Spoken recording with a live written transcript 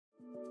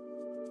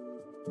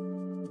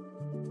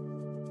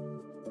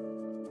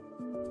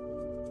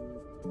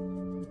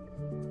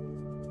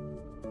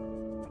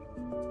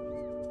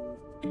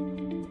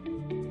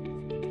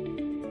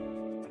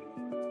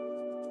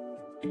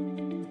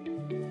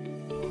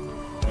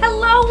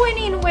Hello,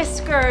 Winning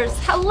Whiskers.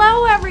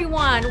 Hello,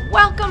 everyone.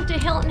 Welcome to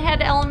Hilton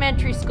Head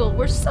Elementary School.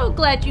 We're so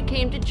glad you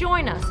came to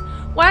join us.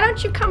 Why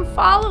don't you come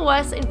follow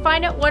us and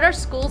find out what our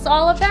school's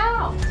all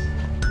about?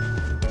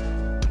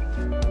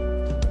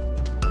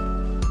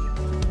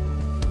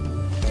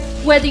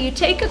 Whether you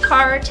take a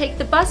car or take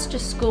the bus to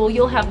school,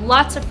 you'll have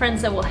lots of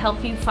friends that will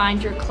help you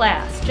find your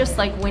class, just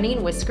like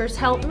Winning Whiskers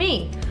helped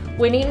me.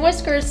 Winning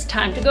Whiskers,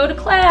 time to go to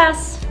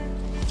class.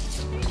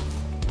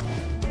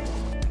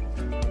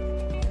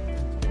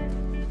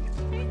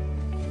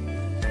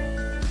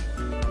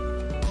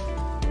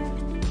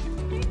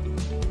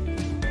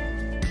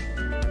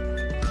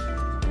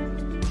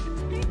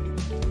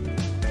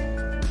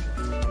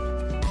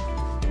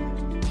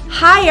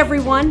 Hi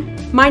everyone,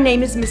 my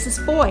name is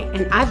Mrs. Foy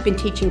and I've been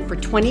teaching for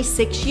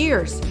 26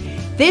 years.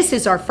 This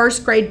is our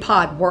first grade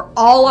pod where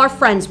all our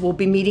friends will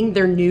be meeting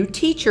their new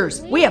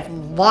teachers. We have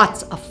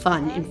lots of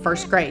fun in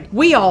first grade.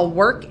 We all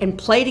work and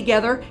play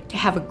together to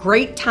have a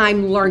great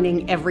time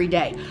learning every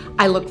day.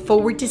 I look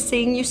forward to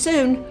seeing you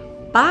soon.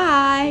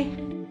 Bye.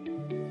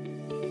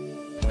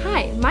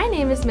 Hi, my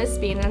name is Miss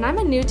Bean and I'm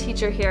a new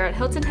teacher here at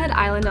Hilton Head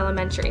Island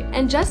Elementary.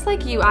 And just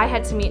like you, I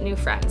had to meet new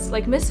friends,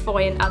 like Miss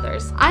Foy and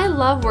others. I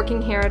love working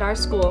here at our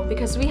school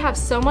because we have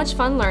so much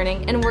fun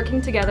learning and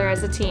working together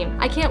as a team.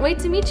 I can't wait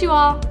to meet you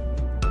all!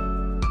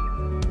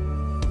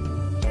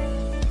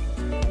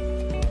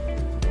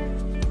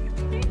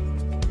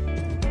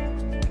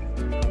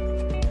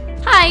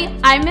 Hi,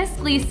 I'm Miss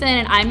Gleason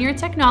and I'm your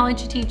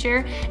technology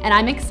teacher, and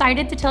I'm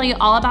excited to tell you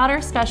all about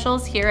our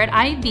specials here at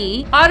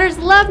IB. Otters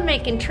love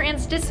making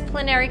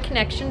transdisciplinary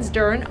connections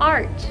during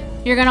art.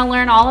 You're going to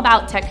learn all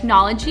about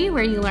technology,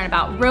 where you learn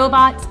about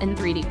robots and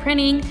 3D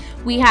printing.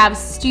 We have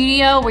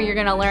studio, where you're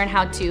going to learn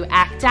how to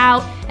act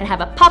out and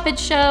have a puppet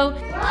show.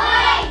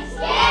 Lights,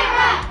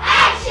 camera,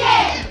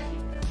 action!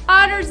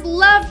 Otters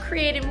love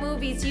creating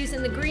movies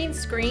using the green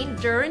screen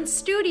during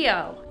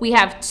studio. We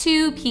have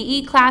 2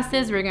 PE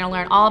classes where you're going to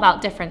learn all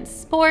about different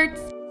sports.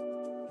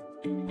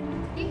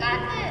 You got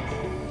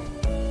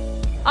this!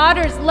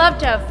 Otters love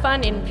to have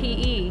fun in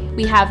PE.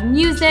 We have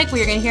music where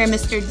you're going to hear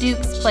Mr.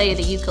 Dukes play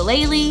the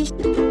ukulele.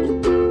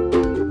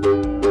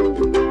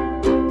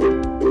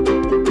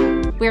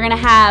 We're going to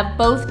have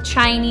both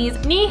Chinese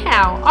Ni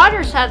hao.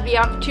 Otters have the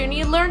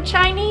opportunity to learn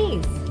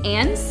Chinese.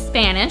 And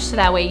Spanish, so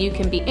that way you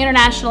can be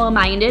international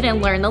minded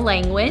and learn the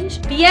language.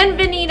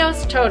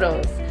 Bienvenidos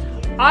todos.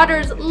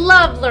 Otters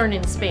love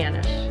learning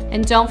Spanish.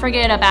 And don't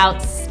forget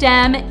about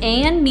STEM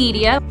and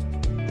media.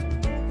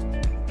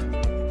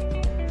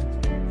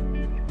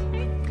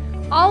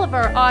 All of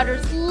our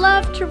otters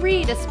love to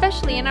read,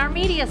 especially in our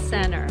media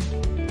center.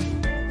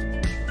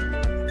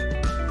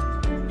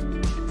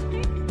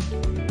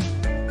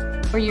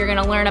 Where you're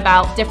going to learn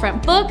about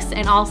different books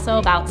and also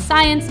about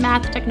science,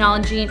 math,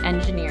 technology, and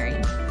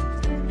engineering.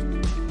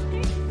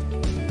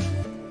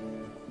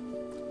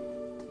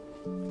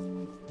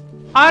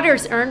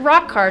 Otters earn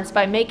rock cards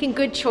by making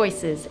good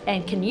choices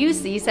and can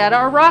use these at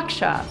our rock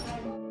shop.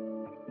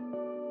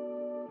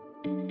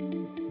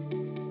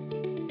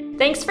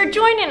 Thanks for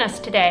joining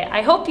us today.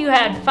 I hope you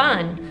had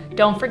fun.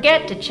 Don't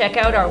forget to check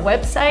out our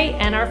website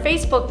and our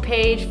Facebook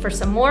page for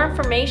some more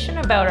information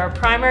about our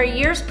primary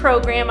years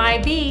program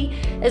IB,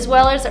 as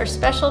well as our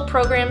special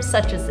programs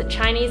such as the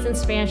Chinese and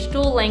Spanish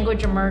dual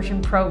language immersion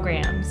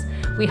programs.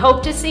 We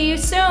hope to see you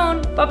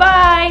soon.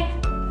 Bye-bye.